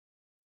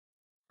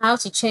How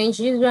to change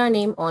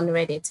username on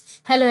Reddit.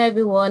 Hello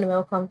everyone,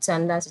 welcome to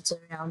another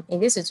tutorial.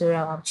 In this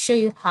tutorial, I'll show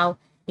you how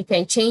you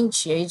can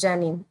change your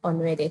username on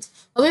Reddit.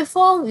 But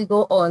before we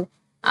go on,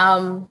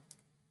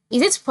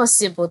 is it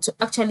possible to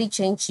actually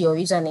change your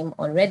username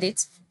on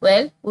Reddit?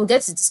 Well, we'll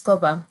get to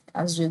discover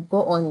as we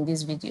go on in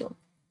this video.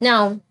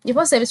 Now, the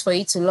first step is for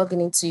you to log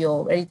in into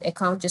your Reddit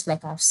account, just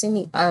like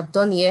I've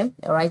done here.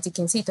 All right, you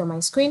can see it on my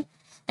screen.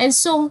 And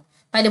so,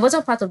 by the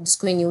bottom part of the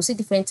screen, you'll see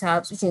different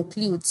tabs, which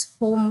includes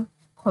home,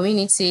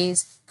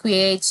 communities,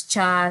 create,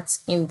 chat,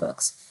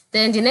 inbox.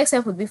 Then the next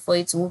step would be for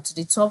you to move to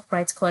the top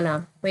right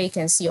corner where you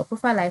can see your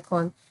profile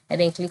icon and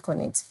then click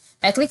on it.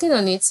 By clicking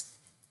on it,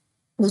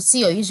 you'll see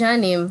your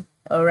username,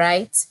 all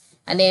right?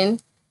 And then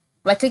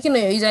by clicking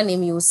on your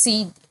username, you'll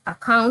see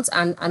account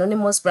and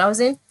anonymous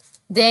browsing.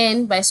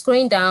 Then by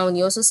scrolling down,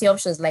 you also see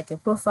options like a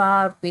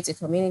profile, create a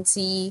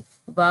community,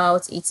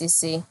 about,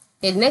 etc.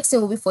 Then the next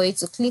thing will be for you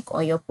to click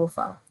on your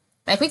profile.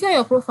 By clicking on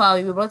your profile,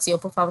 you'll be brought to your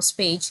profiles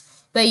page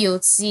where you'll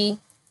see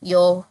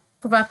your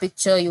profile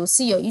picture, you'll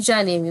see your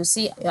username, you'll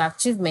see your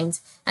achievement,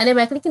 and then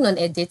by clicking on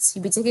edit,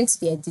 you'll be taken to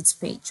the edit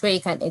page where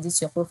you can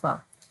edit your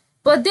profile.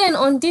 But then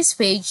on this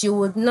page, you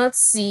would not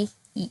see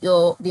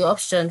the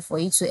option for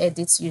you to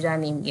edit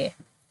username here,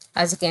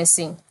 as you can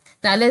see.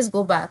 Now let's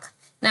go back.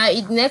 Now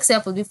the next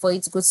step will be for you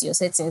to go to your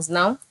settings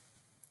now,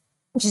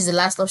 which is the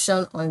last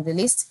option on the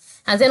list.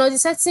 And then on the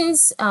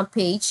settings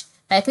page,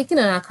 by clicking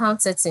on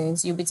account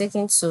settings, you'll be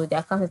taken to the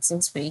account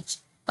settings page.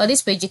 On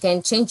this page, you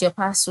can change your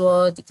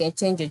password, you can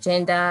change your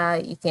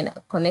gender, you can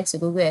connect to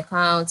Google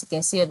account, you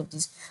can see all of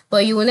this,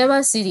 but you will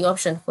never see the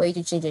option for you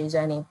to change your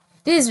username.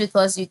 This is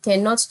because you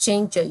cannot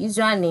change your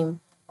username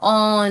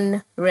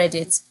on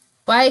Reddit.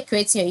 By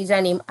creating your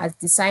username as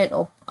the sign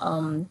up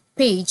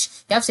page,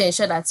 you have to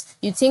ensure that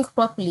you think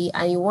properly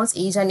and you want a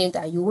username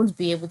that you won't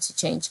be able to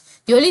change.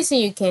 The only thing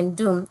you can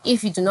do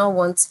if you do not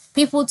want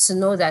people to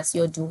know that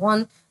you're the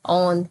one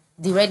on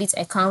the Reddit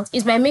account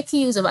is by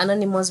making use of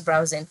anonymous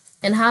browsing.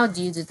 And how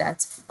do you do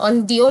that?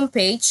 On the home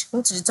page,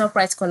 go to the top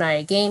right corner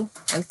again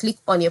and click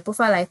on your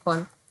profile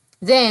icon.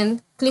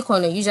 Then click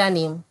on your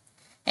username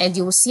and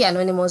you will see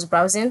anonymous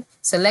browsing.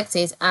 Select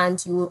it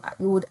and you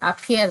would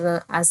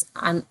appear as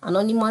an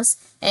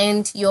anonymous,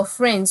 and your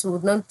friends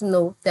would not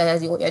know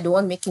that you're the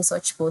one making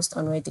such post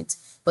on Reddit,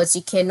 but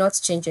you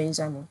cannot change your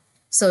username.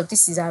 So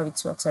this is how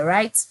it works. All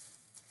right,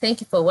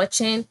 thank you for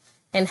watching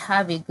and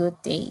have a good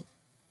day.